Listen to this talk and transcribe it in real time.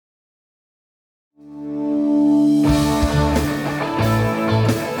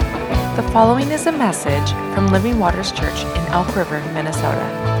following is a message from Living Waters Church in Elk River, Minnesota.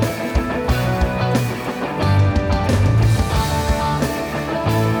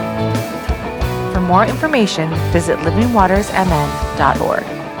 For more information, visit livingwatersmn.org.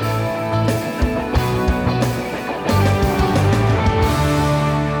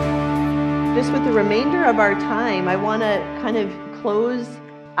 Just with the remainder of our time, I want to kind of close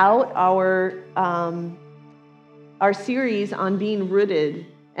out our series on being rooted.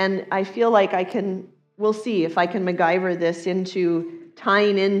 And I feel like we'll see if I can MacGyver this into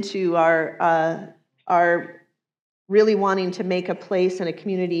tying into our really wanting to make a place and a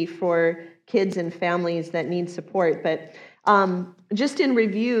community for kids and families that need support. But just in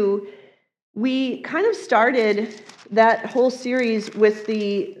review, we kind of started that whole series with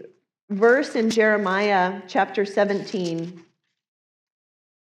the verse in Jeremiah chapter 17,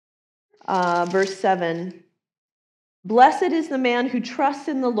 verse 7. Blessed is the man who trusts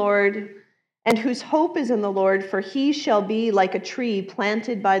in the Lord and whose hope is in the Lord, for he shall be like a tree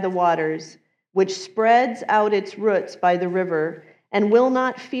planted by the waters, which spreads out its roots by the river, and will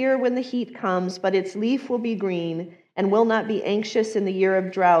not fear when the heat comes, but its leaf will be green, and will not be anxious in the year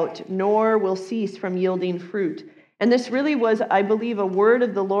of drought, nor will cease from yielding fruit. And this really was, I believe, a word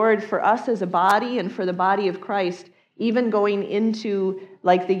of the Lord for us as a body and for the body of Christ, even going into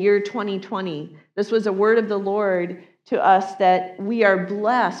like the year 2020. This was a word of the Lord to us that we are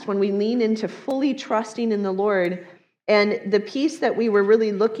blessed when we lean into fully trusting in the Lord. And the piece that we were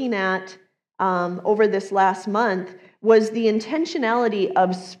really looking at over this last month was the intentionality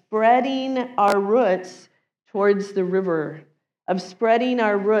of spreading our roots towards the river, of spreading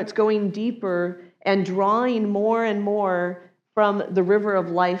our roots, going deeper and drawing more and more from the river of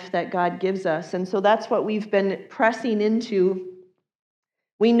life that God gives us. And so that's what we've been pressing into.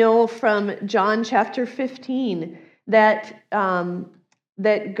 We know from John chapter 15 that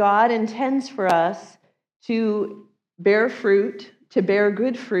God intends for us to bear fruit, to bear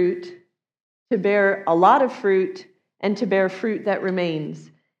good fruit, to bear a lot of fruit, and to bear fruit that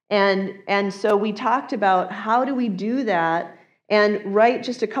remains. And so we talked about how do we do that, and right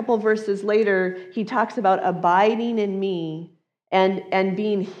just a couple verses later, he talks about abiding in me and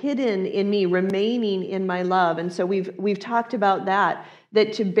being hidden in me, remaining in my love. And so we've talked about that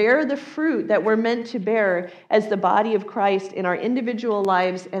to bear the fruit that we're meant to bear as the body of Christ in our individual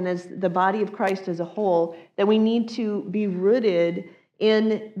lives and as the body of Christ as a whole, that we need to be rooted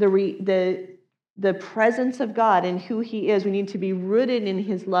in the presence of God and who he is. We need to be rooted in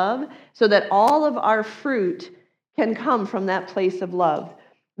his love so that all of our fruit can come from that place of love.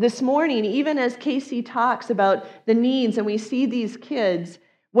 This morning, even as Casey talks about the needs and we see these kids,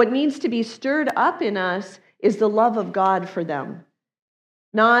 what needs to be stirred up in us is the love of God for them.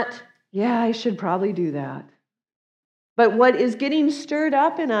 Not, yeah, I should probably do that. But what is getting stirred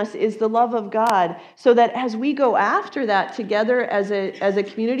up in us is the love of God, so that as we go after that together as a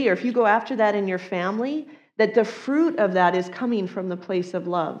community, or if you go after that in your family, that the fruit of that is coming from the place of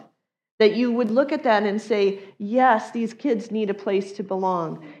love. That you would look at that and say, yes, these kids need a place to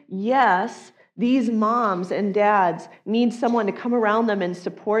belong. Yes, these moms and dads need someone to come around them and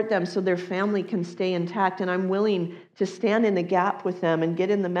support them so their family can stay intact. And I'm willing to stand in the gap with them and get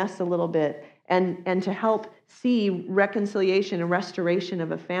in the mess a little bit and to help see reconciliation and restoration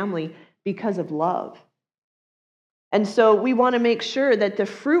of a family because of love. And so we want to make sure that the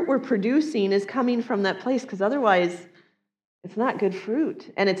fruit we're producing is coming from that place, because otherwise it's not good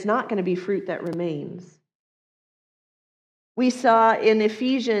fruit, and it's not going to be fruit that remains. We saw in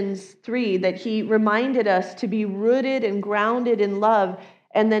Ephesians 3 that he reminded us to be rooted and grounded in love,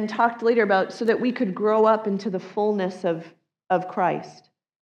 and then talked later about so that we could grow up into the fullness of Christ.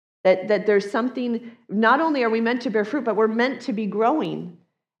 That there's something, not only are we meant to bear fruit, but we're meant to be growing.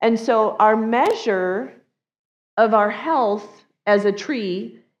 And so our measure of our health as a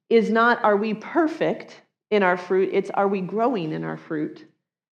tree is not, are we perfect in our fruit? It's, are we growing in our fruit?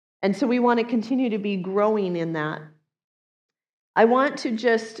 And so we want to continue to be growing in that. I want to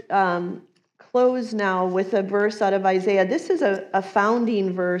just close now with a verse out of Isaiah. This is a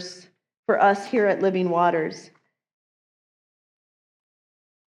founding verse for us here at Living Waters.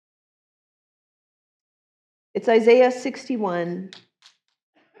 It's Isaiah 61.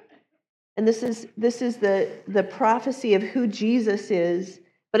 And this is the prophecy of who Jesus is,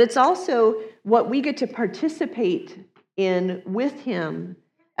 but it's also what we get to participate in with him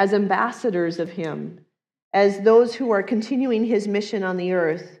as ambassadors of him, as those who are continuing his mission on the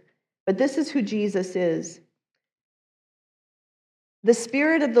earth. But this is who Jesus is. The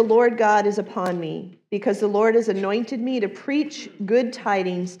Spirit of the Lord God is upon me, because the Lord has anointed me to preach good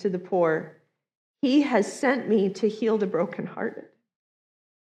tidings to the poor. He has sent me to heal the brokenhearted,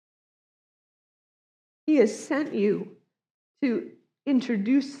 He has sent you to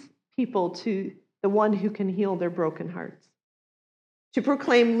introduce people to the one who can heal their broken hearts, to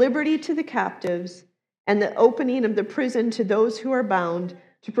proclaim liberty to the captives and the opening of the prison to those who are bound,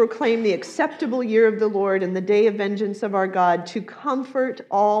 to proclaim the acceptable year of the Lord and the day of vengeance of our God, to comfort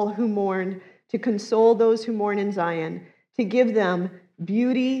all who mourn, to console those who mourn in Zion, to give them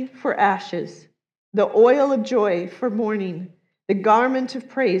beauty for ashes, the oil of joy for mourning, the garment of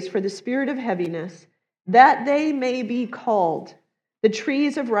praise for the spirit of heaviness, that they may be called the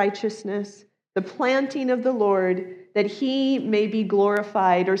trees of righteousness, the planting of the Lord, that he may be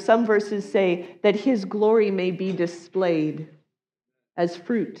glorified, or some verses say that his glory may be displayed as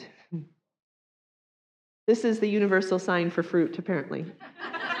fruit. This is the universal sign for fruit, apparently.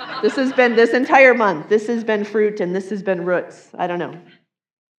 This has been this entire month. This has been fruit and this has been roots. I don't know.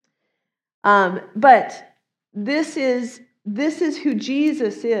 But this is who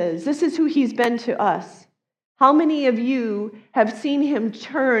Jesus is. This is who he's been to us. How many of you have seen him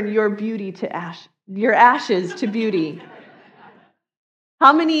turn your beauty to ash, your ashes to beauty?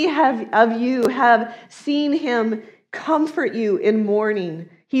 How many of you have seen him comfort you in mourning?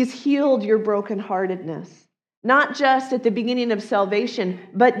 He's healed your brokenheartedness, not just at the beginning of salvation,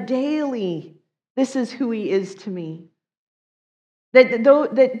 but daily. This is who he is to me.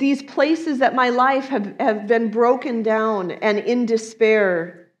 That these places that my life have been broken down and in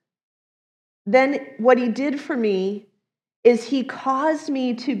despair, then what he did for me is he caused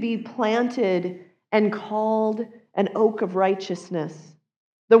me to be planted and called an oak of righteousness.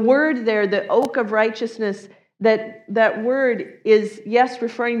 The word there, the oak of righteousness, that word is, yes,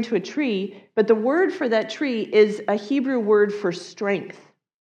 referring to a tree, but the word for that tree is a Hebrew word for strength.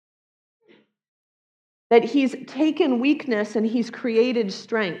 That he's taken weakness and he's created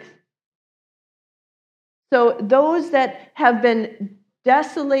strength. So those that have been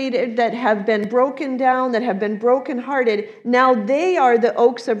desolated, that have been broken down, that have been brokenhearted, now they are the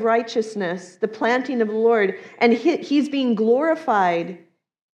oaks of righteousness, the planting of the Lord, and he's being glorified.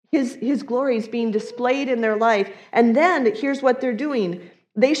 His glory is being displayed in their life. And then here's what they're doing.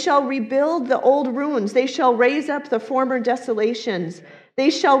 They shall rebuild the old ruins. They shall raise up the former desolations.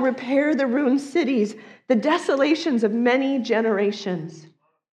 They shall repair the ruined cities, the desolations of many generations.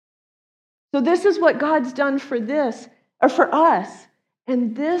 So this is what God's done for this, or for us.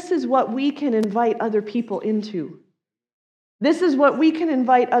 And this is what we can invite other people into. This is what we can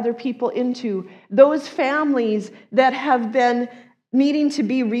invite other people into. Those families that have been needing to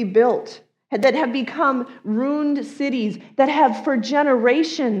be rebuilt, that have become ruined cities, that have for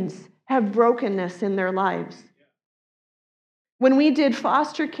generations have brokenness in their lives. When we did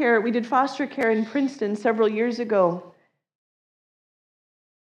foster care in Princeton several years ago.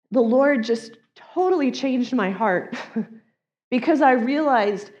 The Lord just totally changed my heart because I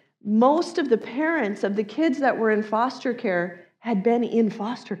realized most of the parents of the kids that were in foster care had been in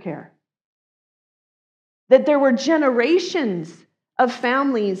foster care. That there were generations of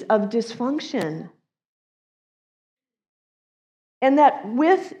families of dysfunction. And that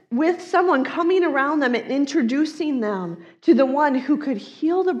with someone coming around them and introducing them to the one who could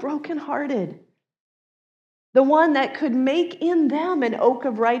heal the brokenhearted, the one that could make in them an oak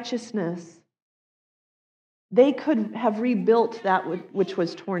of righteousness, they could have rebuilt that which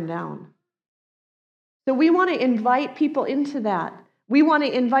was torn down. So we want to invite people into that. We want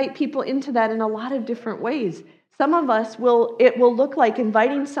to invite people into that in a lot of different ways. Some of us it will look like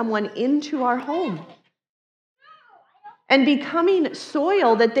inviting someone into our home and becoming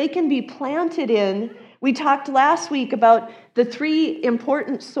soil that they can be planted in. We talked last week about the 3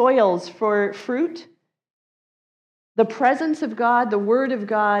 important soils for fruit: the presence of God, the Word of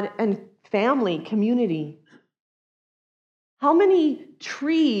God, and family, community. How many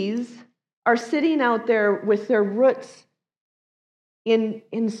trees are sitting out there with their roots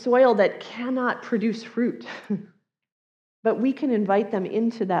in soil that cannot produce fruit? But we can invite them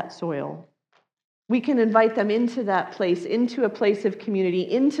into that soil. We can invite them into that place, into a place of community,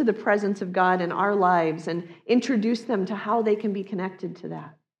 into the presence of God in our lives, and introduce them to how they can be connected to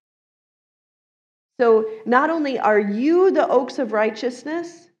that. So not only are you the oaks of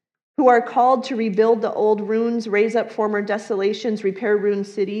righteousness, who are called to rebuild the old ruins, raise up former desolations, repair ruined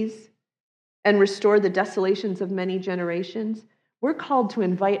cities, and restore the desolations of many generations, we're called to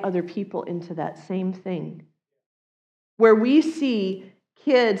invite other people into that same thing. Where we see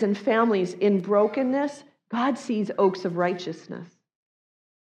kids and families in brokenness, God sees oaks of righteousness.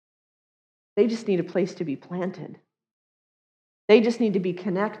 They just need a place to be planted. They just need to be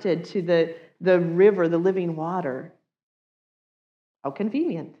connected to the river, the living water. How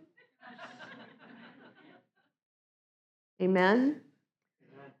convenient. Amen?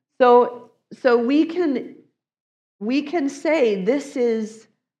 So So we can say this is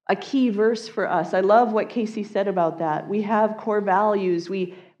a key verse for us. I love what Casey said about that. We have core values.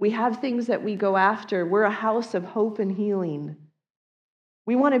 We have things that we go after. We're a house of hope and healing.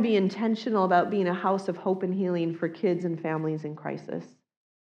 We want to be intentional about being a house of hope and healing for kids and families in crisis.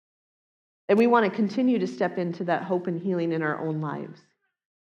 And we want to continue to step into that hope and healing in our own lives.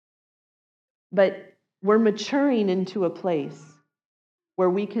 But we're maturing into a place where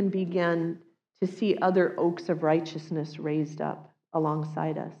we can begin to see other oaks of righteousness raised up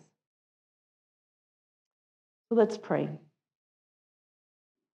alongside us. So let's pray.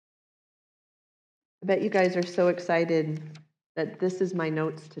 I bet you guys are so excited that this is my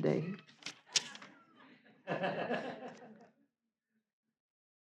notes today. It's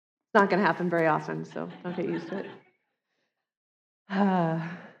not going to happen very often, so don't get used to it.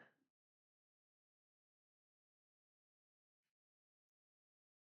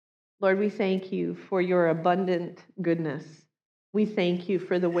 Lord, we thank you for your abundant goodness. We thank you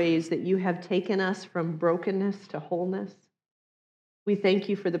for the ways that you have taken us from brokenness to wholeness. We thank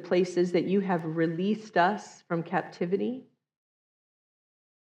you for the places that you have released us from captivity.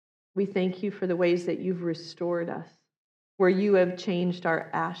 We thank you for the ways that you've restored us, where you have changed our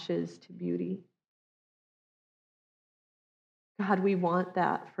ashes to beauty. God, we want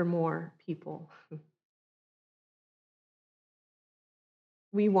that for more people.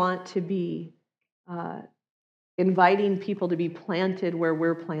 We want to be inviting people to be planted where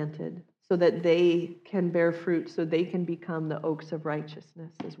we're planted so that they can bear fruit, so they can become the oaks of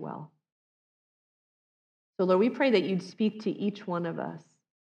righteousness as well. So, Lord, we pray that you'd speak to each one of us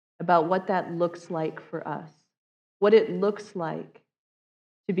about what that looks like for us, what it looks like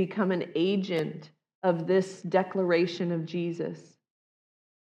to become an agent of this declaration of Jesus,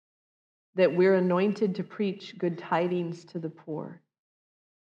 that we're anointed to preach good tidings to the poor.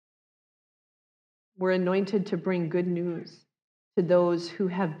 We're anointed to bring good news to those who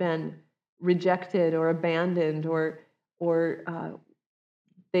have been rejected or abandoned, or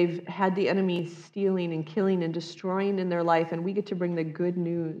they've had the enemy stealing and killing and destroying in their life, and we get to bring the good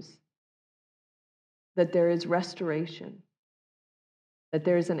news that there is restoration, that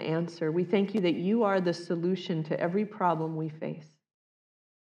there is an answer. We thank you that you are the solution to every problem we face.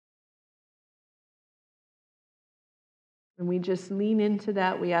 And we just lean into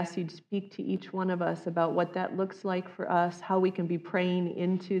that. We ask you to speak to each one of us about what that looks like for us, how we can be praying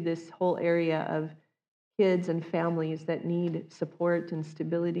into this whole area of kids and families that need support and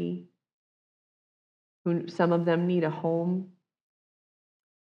stability. Some of them need a home.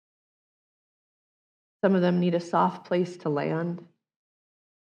 Some of them need a soft place to land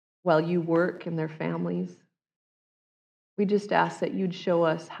while you work and their families. We just ask that you'd show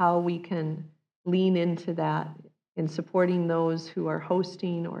us how we can lean into that in supporting those who are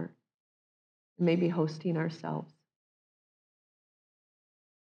hosting or maybe hosting ourselves.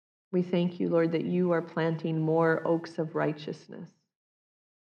 We thank you, Lord, that you are planting more oaks of righteousness,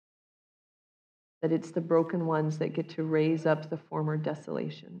 that it's the broken ones that get to raise up the former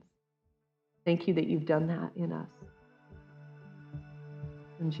desolations. Thank you that you've done that in us.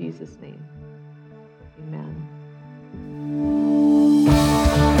 In Jesus' name, amen.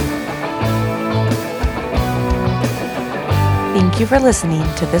 Thank you for listening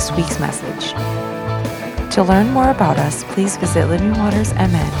to this week's message. To learn more about us, please visit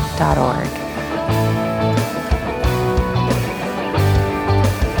livingwatersmn.org.